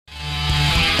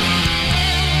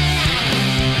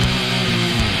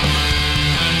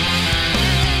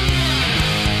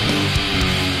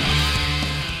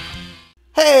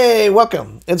Hey,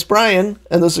 welcome. It's Brian,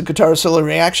 and this is Guitar Solo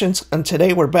Reactions, and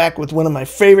today we're back with one of my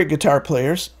favorite guitar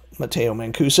players, Matteo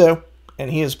MACUSO,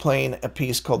 and he is playing a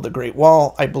piece called The Great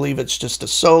Wall. I believe it's just a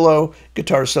solo,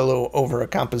 guitar solo over a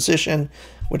composition,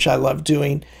 which I love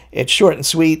doing. It's short and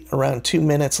sweet, around 2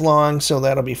 minutes long, so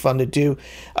that'll be fun to do.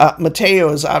 Matteo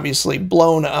is obviously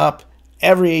blown up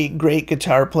every great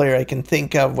guitar player I can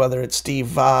think of, whether it's Steve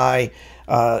Vai,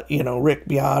 Rick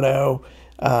Beato,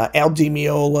 Al Di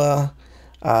Meola,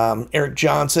 Eric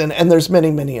Johnson, and there's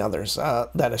many others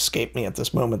that escape me at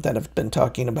this moment that have been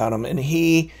talking about him. And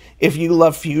if you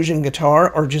love fusion guitar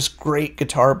or just great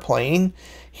guitar playing,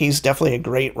 he's definitely a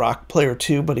great rock player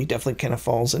too, but he definitely kind of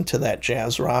falls into that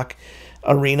jazz rock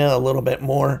arena a little bit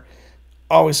more.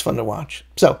 Always fun to watch.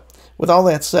 So with all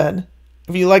that said,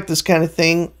 if you like this kind of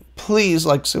thing, please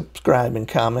like, subscribe, and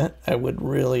comment. I would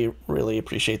really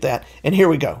appreciate that. And here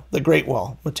we go. The Great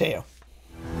Wall, Matteo.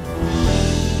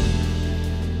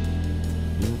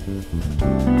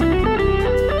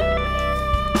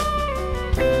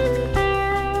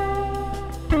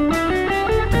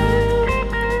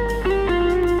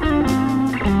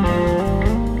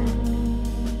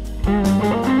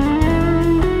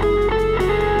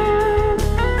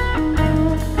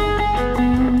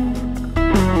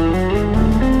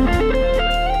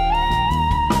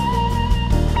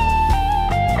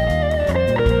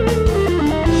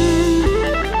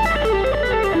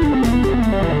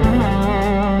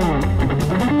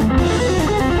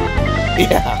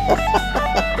 Yeah.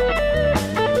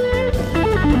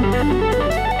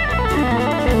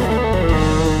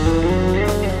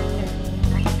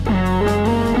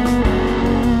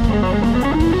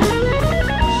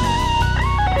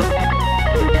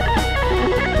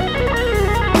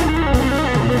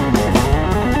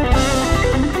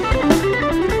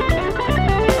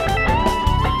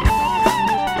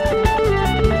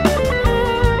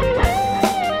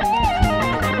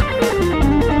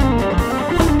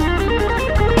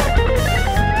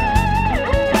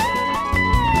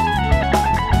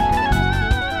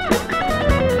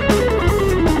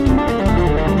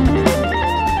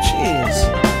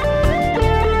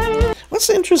 What's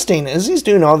interesting is he's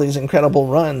doing all these incredible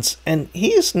runs, and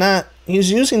he's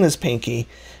using this pinky,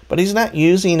 but he's not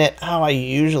using it how I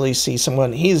usually see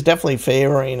someone. He's definitely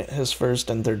favoring his first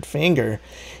and third finger,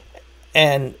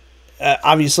 and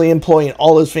obviously employing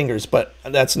all his fingers, but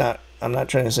I'm not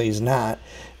trying to say he's not,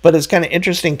 but it's kind of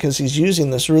interesting because he's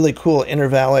using this really cool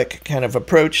intervallic kind of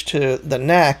approach to the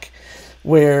neck,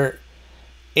 where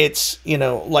it's,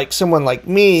 like someone like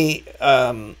me,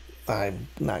 I'm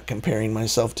not comparing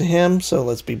myself to him, so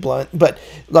let's be blunt, but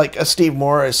like a Steve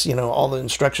Morris, all the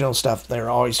instructional stuff, they're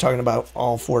always talking about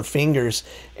all four fingers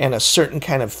and a certain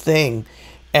kind of thing.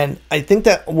 And I think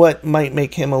that what might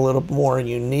make him a little more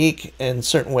unique in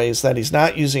certain ways, that he's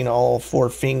not using all four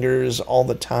fingers all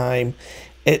the time.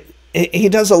 He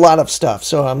does a lot of stuff,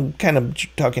 so I'm kind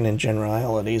of talking in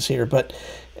generalities here, but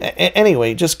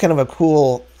anyway, just kind of a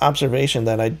cool observation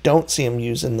that I don't see him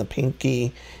using the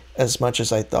pinky as much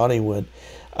as I thought he would.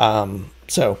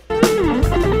 So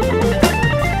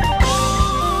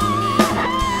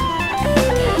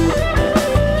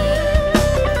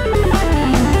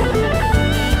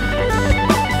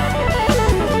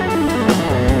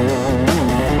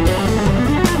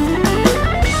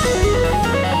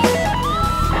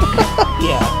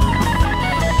yeah.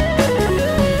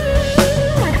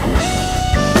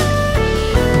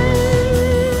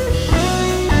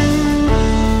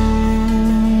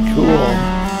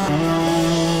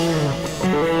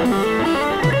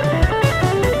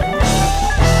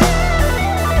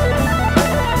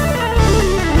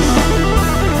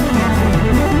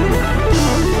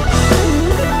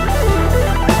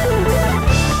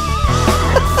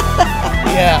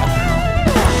 Yeah.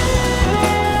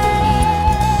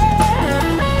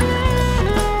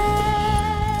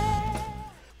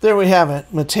 There we have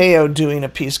it. Matteo doing a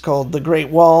piece called The Great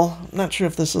Wall. I'm not sure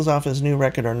if this is off his new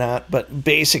record or not, but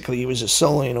basically he was just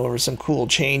soloing over some cool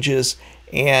changes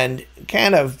and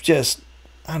kind of just,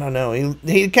 I don't know,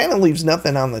 he kind of leaves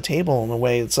nothing on the table in a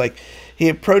way. It's like he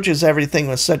approaches everything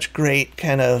with such great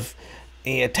kind of,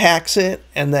 he attacks it,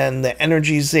 and then the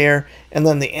energy's there, and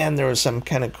then the end there was some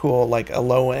kind of cool, like a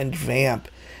low-end vamp,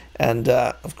 and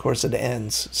of course it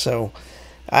ends. So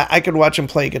I could watch him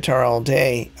play guitar all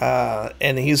day,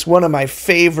 and he's one of my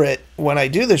favorite. When I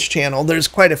do this channel, there's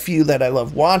quite a few that I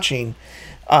love watching,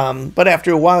 but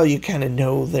after a while you kind of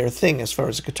know their thing as far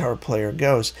as a guitar player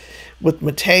goes. With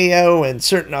Matteo and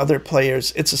certain other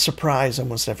players, it's a surprise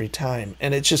almost every time,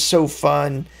 and it's just so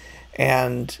fun.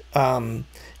 And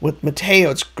with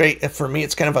Matteo, it's great. For me,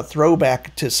 it's kind of a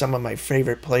throwback to some of my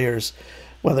favorite players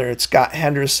whether it's Scott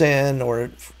Henderson or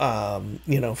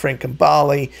Frank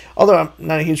Gambale. Although I'm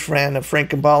not a huge fan of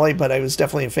Frank Gambale, but I was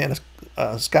definitely a fan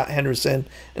of Scott Henderson,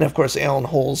 and of course Alan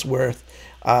Holsworth,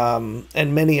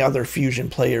 and many other fusion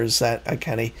players that I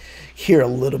kind of hear a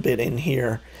little bit in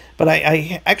here. But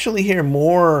I actually hear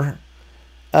more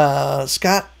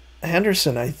Scott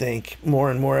Henderson, I think,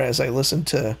 more and more as I listen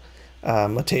to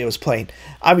Matteo's playing.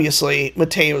 Obviously,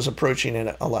 Matteo's approaching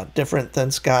it a lot different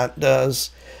than Scott does,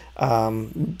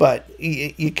 but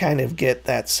you kind of get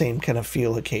that same kind of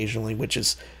feel occasionally, which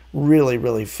is really,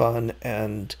 really fun.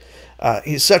 And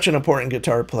he's such an important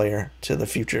guitar player to the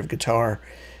future of guitar,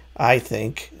 I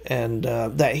think, and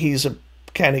that he's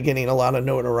kind of getting a lot of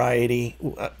notoriety,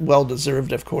 well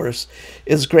deserved, of course,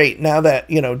 is great. Now that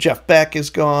Jeff Beck is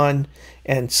gone,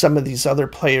 and some of these other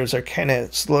players are kind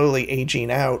of slowly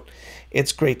aging out,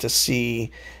 it's great to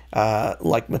see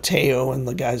like Matteo and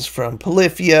the guys from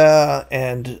Polyphia,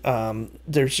 and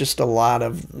there's just a lot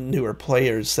of newer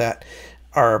players that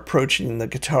are approaching the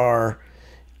guitar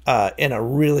in a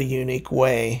really unique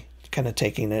way, kind of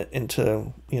taking it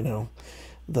into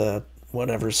the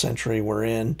whatever century we're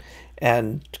in,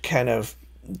 and kind of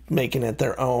making it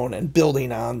their own and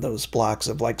building on those blocks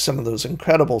of like some of those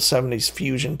incredible 70s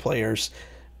fusion players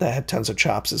that had tons of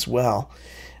chops as well.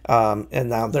 And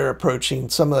now they're approaching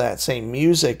some of that same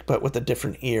music, but with a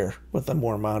different ear, with a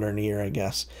more modern ear, I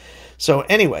guess. So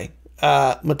anyway,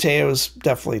 Matteo's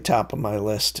definitely top of my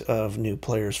list of new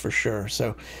players for sure.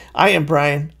 So I am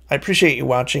Brian. I appreciate you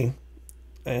watching,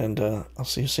 and I'll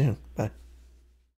see you soon. Bye.